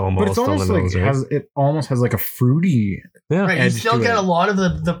toast almost. But it's almost on the nose, like right? it almost has like a fruity. Yeah, Right, you still get a lot of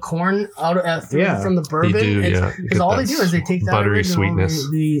the corn out from the bourbon. You do, Because all they do is they take that buttery original,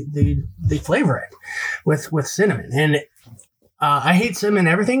 sweetness. They flavor it with cinnamon. And I hate cinnamon and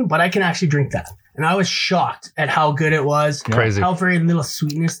everything, but I can actually drink that. And I was shocked at how good it was. Crazy. How very little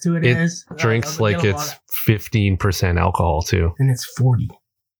sweetness to it is. Drinks I like get a it's lot 15% alcohol too. and it's 40.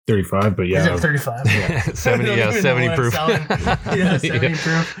 35, but Is yeah. it 35? 70, I don't even 70 know what proof. I'm selling. Yeah, 70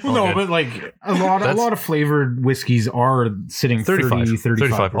 proof. Well, no, Okay. but like a lot of flavored whiskeys are sitting 30,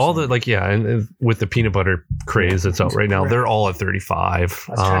 35. All the and with the peanut butter craze that's out right now, they're all at 35.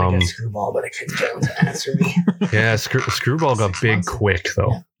 I was trying to get Screwball, but I couldn't get him to answer me. Yeah, Screwball got big quick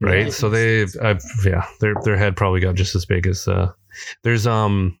though, right? Yeah. So their head probably got just as big as there's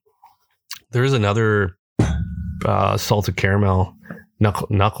another salted caramel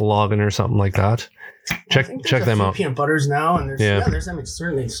knuckle logging or something like that. Check them out. Peanut butters now, and there's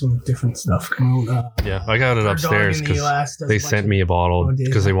certainly some different stuff coming out. I got it Bird Dog upstairs in the because US does they a bunch sent of- me a bottle Oh, did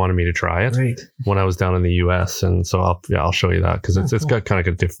because they? they wanted me to try it Right. when I was down in the US, and so I'll show you that because it's cool. got kind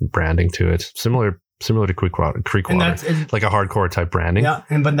of a different branding to it, similar to Creekwater, And that's like a hardcore type branding.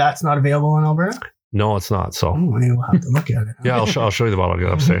 but that's not available in Alberta. No, it's not. So. Oh, I will have to look at it. Yeah, I'll show you the bottle. I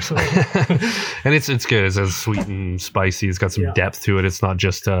got upstairs, and it's good. It's as sweet and spicy. It's got some depth to it. It's not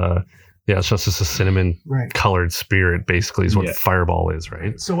just it's just a cinnamon Right. colored spirit. Basically, is what Yeah. Fireball is,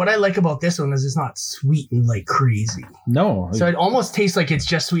 right? So what I like about this one is it's not sweetened like crazy. No. So it almost tastes like it's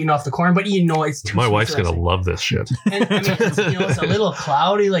just sweetened off the corn, but it's too My sweet wife's for gonna that. love this shit. And I mean, it's a little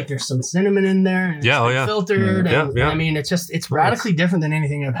cloudy. Like there's some cinnamon in there. And it's Yeah, oh, yeah. filtered. Yeah, and, yeah. I mean, it's radically different than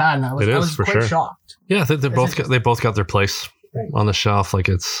anything I've had, and I It is, was for quite sure. shocked. Yeah, they both got their place Right. on the shelf. Like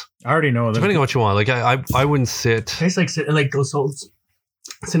it's I already know that. depending on what you want. Like I wouldn't sit. Tastes like those old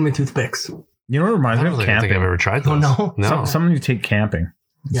cinnamon toothpicks. You know what it reminds I me don't of? think I've Camping. ever tried Oh, those. no? Something you take camping.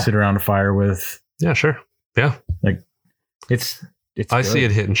 Yeah. Sit around a fire with. Yeah, sure. Yeah, It's I good. see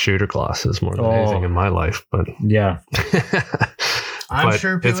it hitting shooter classes more than Oh. anything in my life, but. Yeah. I'm But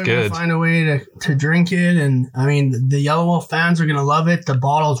sure people it's are going good. to find a way to drink it. And I mean, the Yellow Wolf fans are going to love it. The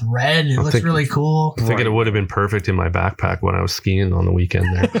bottle's red. It looks think- really cool. I think it would have been perfect in my backpack when I was skiing on the weekend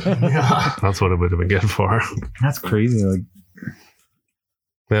there. Yeah. That's what it would have been good for. That's crazy. Like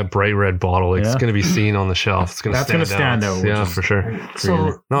That bright red bottle, it's Yeah. going to be seen on the shelf. It's going to That's gonna stand out, which Yeah, is for sure.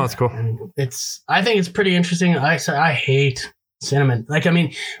 So No, it's cool. I think it's pretty interesting. I hate cinnamon. Like, I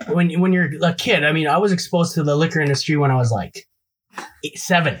mean, when you're a kid, I mean, I was exposed to the liquor industry when I was like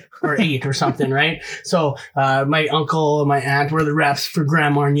 7 or 8 or something, right? So my uncle and my aunt were the reps for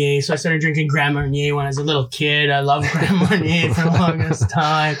Grand Marnier. So I started drinking Grand Marnier when I was a little kid. I loved Grand Marnier for the longest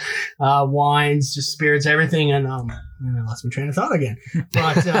time. Wines, just spirits, everything. And I lost my train of thought again.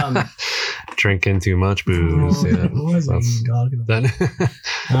 But Drinking too much booze. Yeah. what was I That's- even talking about?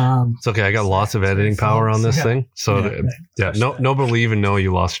 Then it's okay. I got lots of editing power on this thing. So no believe and know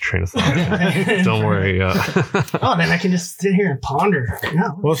you lost your train of thought. Don't worry. Oh, then I can just sit here and ponder.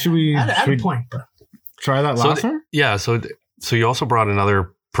 No, well, should we at a point, but try that last one? Yeah. So you also brought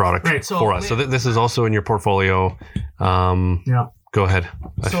another product Right, so for us. So this is also in your portfolio. yeah. Go ahead.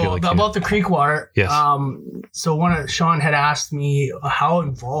 I So feel like about the Creekwater, Yes. So Sean had asked me how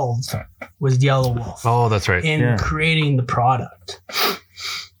involved was Yellow Wolf Oh, that's right. in creating the product.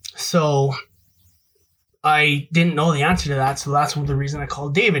 So I didn't know the answer to that, so that's the reason I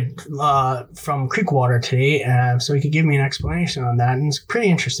called David from Creekwater today, so he could give me an explanation on that, and it's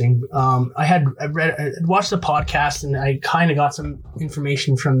pretty I watched the podcast, and I kind of got some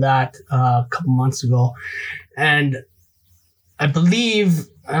information from that a couple months ago, and I believe,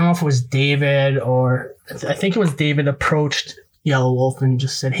 I don't know if it was David or I think it was David approached Yellow Wolf and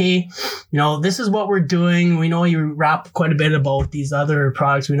just said, hey, this is what we're doing. We know you rap quite a bit about these other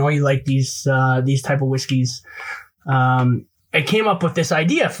products. We know you like these type of whiskeys. I came up with this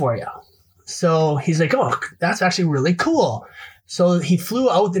idea for you. So he's like, oh, that's actually really cool. So he flew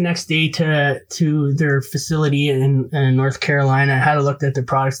out the next day to their facility in North Carolina, had a look at their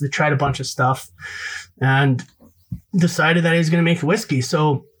products. They tried a bunch of stuff and decided that he was going to make a whiskey.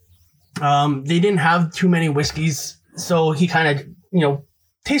 So they didn't have too many whiskeys. So he kind of,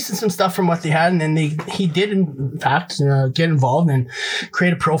 tasted some stuff from what they had, and then he did in fact get involved and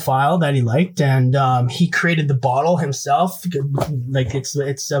create a profile that he liked, and he created the bottle himself. Like it's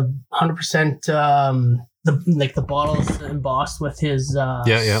 100%. The bottle's embossed with his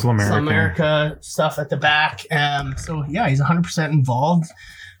Slumerica stuff at the back. So yeah, he's 100% involved.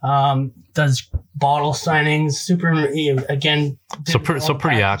 Does bottle signings, again. So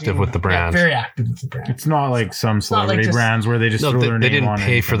pretty active with the brand. Yeah, very active with the brand. It's not like some celebrity brands where they just throw their name on it. They didn't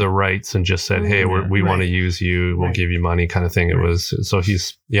pay for the rights and just said, "Hey, we want to use you. We'll give you money," kind of thing. It was so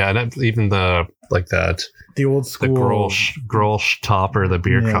he's and even the like that. The old school, the Grolsch topper, the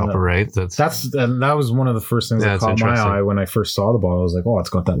beer copper, right? That was one of the first things that caught my eye when I first saw the bottle. I was like, oh, it's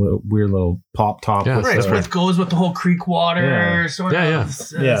got that weird little pop top. Yeah, it goes with the whole Creek water sort of.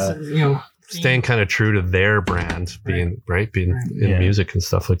 Staying kind of true to their brand, being in music and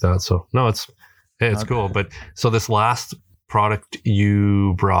stuff like that. So no, it's cool. But so this last product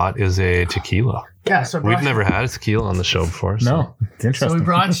you brought is a tequila. Yeah, so we've never had a tequila on the show before. So. No, it's interesting. So we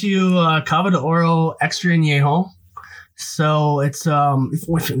brought you Cava de Oro Extra Añejo. So it's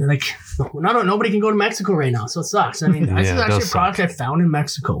nobody can go to Mexico right now, so it sucks. I mean, this is actually a product I found in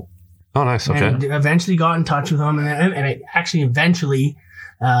Mexico. Oh, nice. Okay. And eventually got in touch with them, and I actually eventually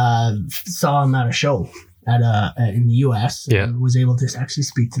saw him at a show in the U.S. and was able to actually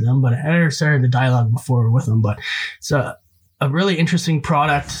speak to them. But I never started the dialogue before with them. But it's a really interesting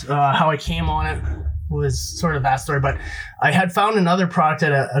product. How I came on it was sort of that story. But I had found another product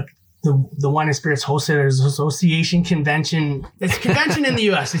at the Wine and Spirits Wholesalers Association convention. It's a convention in the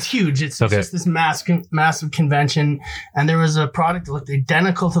U.S. It's huge. It's just this massive convention. And there was a product that looked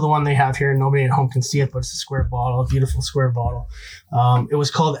identical to the one they have here. Nobody at home can see it, but it's a square bottle, a beautiful square bottle. It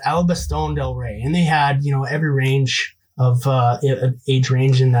was called El Bastón del Rey. And they had, every range of age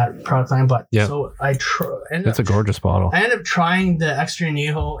range in that product line. But so it's a gorgeous bottle. I ended up trying the Extra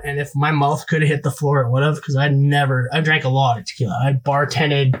Añejo, and if my mouth could have hit the floor, it would have, because I drank a lot of tequila. I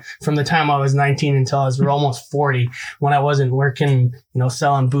bartended from the time I was 19 until I was almost 40 when I wasn't working,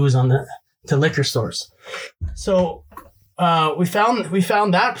 selling booze to liquor stores. So we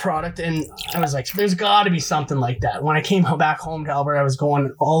found that product, and I was like, there's got to be something like that. When I came back home to Alberta, I was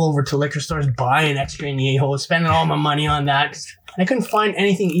going all over to liquor stores, buying Extra Añejo, spending all my money on that. I couldn't find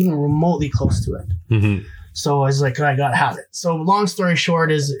anything even remotely close to it. Mm-hmm. So I was like, I gotta have it. So long story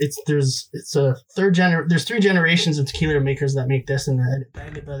short is there's three generations of tequila makers that make this, and a guy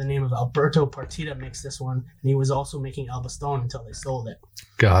by the name of Alberto Partida makes this one, and he was also making El Bastón until they sold it.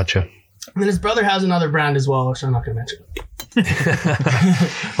 Gotcha. And then his brother has another brand as well, which I'm not going to mention.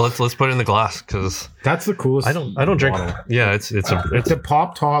 Let's put it in the glass, because that's the coolest. I don't drink. Yeah, it's a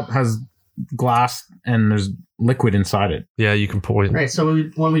pop top, has glass and there's liquid inside it. Yeah, you can pour it. Right. So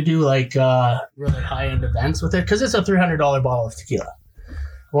when we do like really high end events with it, because it's a $300 bottle of tequila.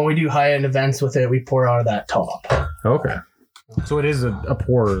 When we do high end events with it, we pour out of that top. Okay. So it is a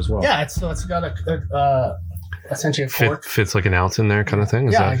pourer as well. Yeah. It's got a essentially a cork. Fits like an ounce in there, kind of thing.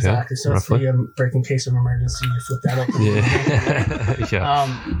 Exactly. So roughly? It's the break in case of emergency. You flip that open. Yeah.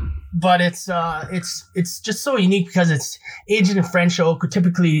 But it's just so unique because it's aged in French oak.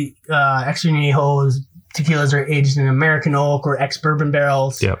 Typically, Extra Añejo tequilas are aged in American oak or ex-bourbon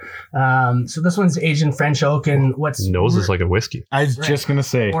barrels. Yep. So this one's aged in French oak, and noses like a whiskey. I was just gonna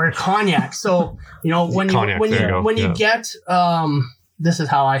say, or a cognac. So when you get this is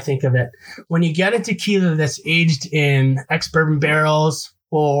how I think of it. When you get a tequila that's aged in ex-bourbon barrels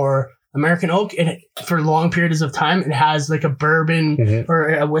or American oak, for long periods of time, it has like a bourbon or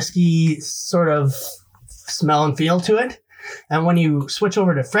a whiskey sort of smell and feel to it. And when you switch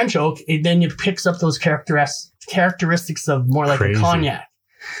over to French oak, then it picks up those characteristics of more like a cognac.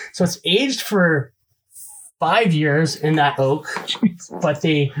 So it's aged for 5 years in that oak, but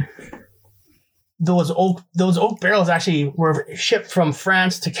those oak barrels actually were shipped from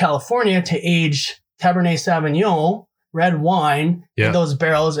France to California to age Cabernet Sauvignon, red wine, in those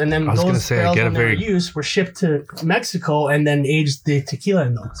barrels, and then those barrels when they were used were shipped to Mexico and then aged the tequila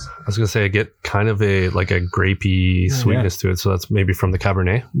in those. I was gonna say I get kind of a grapey sweetness to it, so that's maybe from the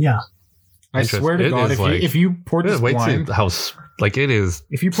Cabernet. Yeah. I swear to God, if you poured this blind,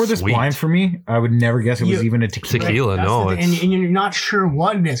 if you pour this blind for me, I would never guess it was even a tequila. And you're not sure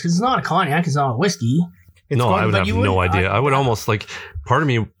what it is because it's not a cognac, it's not a whiskey. I would have no idea. I would almost part of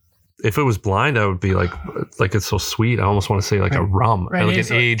me, if it was blind, I would be like it's so sweet. I almost want to say like a rum, like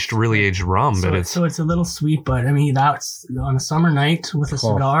an really aged rum. So it's a little sweet, but I mean that's on a summer night with a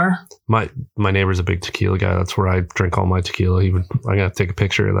cigar. My neighbor's a big tequila guy. That's where I drink all my tequila. I gotta take a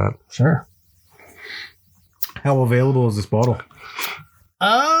picture of that. Sure. How available is this bottle?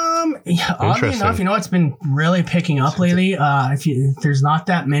 Yeah, oddly Interesting. enough, it's been really picking up lately. There's not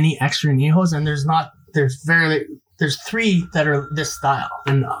that many extra Nihos, and there's 3 that are this style,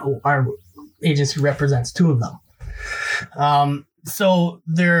 and our agency represents 2 of them. So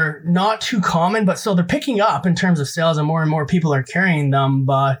they're not too common, but so they're picking up in terms of sales, and more people are carrying them.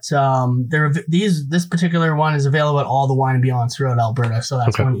 But this particular one is available at all the Wine and Beyonds throughout Alberta, so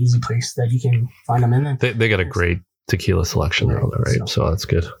that's one easy place that you can find them in. They got a great tequila selection there, right? So that's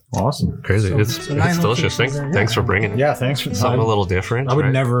good. Awesome. Crazy. So It's 9 delicious. locations Thanks there, for bringing it. Yeah, thanks for Something a little different. I would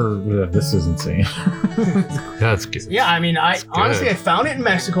right? never. This is insane. Yeah, it's good. Yeah, I mean, I honestly I found it in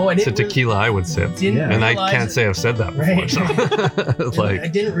Mexico. I It's a didn't tequila I would sip. And I realize can't say I've said that before. Right. So. It's I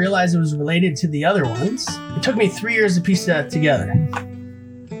like, didn't realize it was related to the other ones. It took me 3 years to piece that together.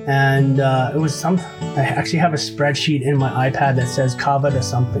 And it was I actually have a spreadsheet in my iPad that says Cava de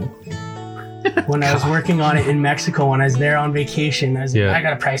something. When I was working on it in Mexico, when I was there on vacation, I was like, I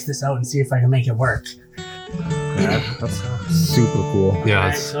gotta price this out and see if I can make it work. Yeah, that's super cool. yeah,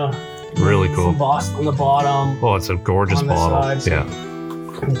 Right, it's so really it's cool. embossed on the bottom. Oh, it's a gorgeous On the bottle. sides. Yeah.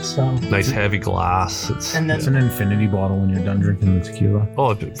 It's, Nice heavy glass. It's and then It's an infinity bottle when you're done drinking the tequila.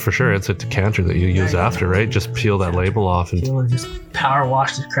 for sure. It's a decanter that you use after, right? Just peel that label off and you'll just power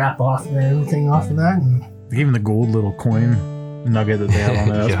wash the crap off of everything off of that. And Even the gold little coin nugget that they have on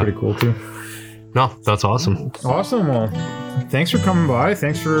there, that's Yeah. pretty cool too. no, that's awesome. Awesome. Well, thanks for coming by.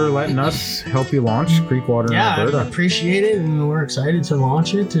 Thanks for letting us help you launch Creekwater in yeah, I Alberta. appreciate it, and we're excited to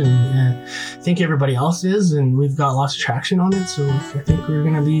launch it, and I think everybody else is, and we've got lots of traction on it, so I think we're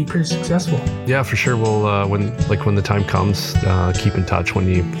going to be pretty successful. Yeah, for sure. We'll when the time comes, keep in touch when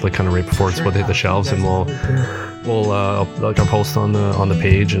you kind of right before it's about to hit the shelves, and we'll I'll post on the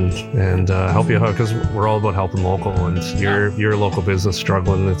page and help you out, because we're all about helping local, and your local business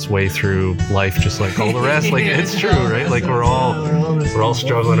struggling its way through life just like all the rest. Like it's true, right? Like we're all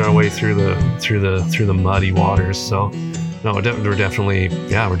struggling our way through the muddy waters. So no, we're definitely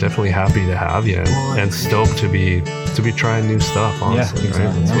happy to have you, and stoked to be trying new stuff. Honestly, exactly.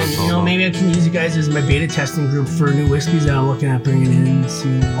 right? That's what it's all about. Maybe I can use you guys as my beta testing group for new whiskeys that I'm looking at bringing in, and see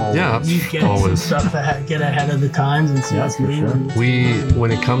Yeah, you that's get some always. stuff get ahead of the times and see what's for new. sure. and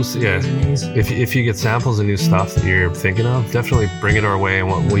When it comes to amazing. if you get samples of new stuff that you're thinking of, definitely bring it our way,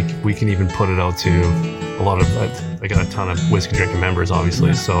 and we can even put it out to a lot of I got a ton of whiskey drinking members,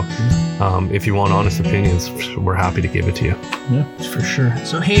 obviously. So if you want honest opinions, we're happy to give it to you. For sure.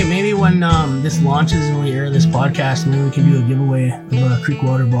 So hey, maybe when this launches and we air this podcast, maybe we can do a giveaway of a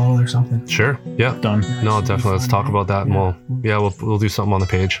Creekwater bottle or something. Sure. Yeah. Done. No, definitely. Let's talk about that, and we'll do something on the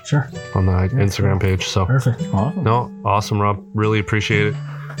page, Sure. on the Instagram page. So Perfect. Awesome. no, awesome, Rob. Really appreciate it.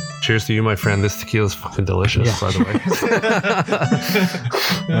 Cheers to you, my friend. This tequila is fucking delicious, by the way.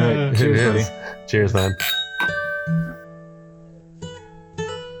 All right. Cheers, It buddy. is. Cheers, man.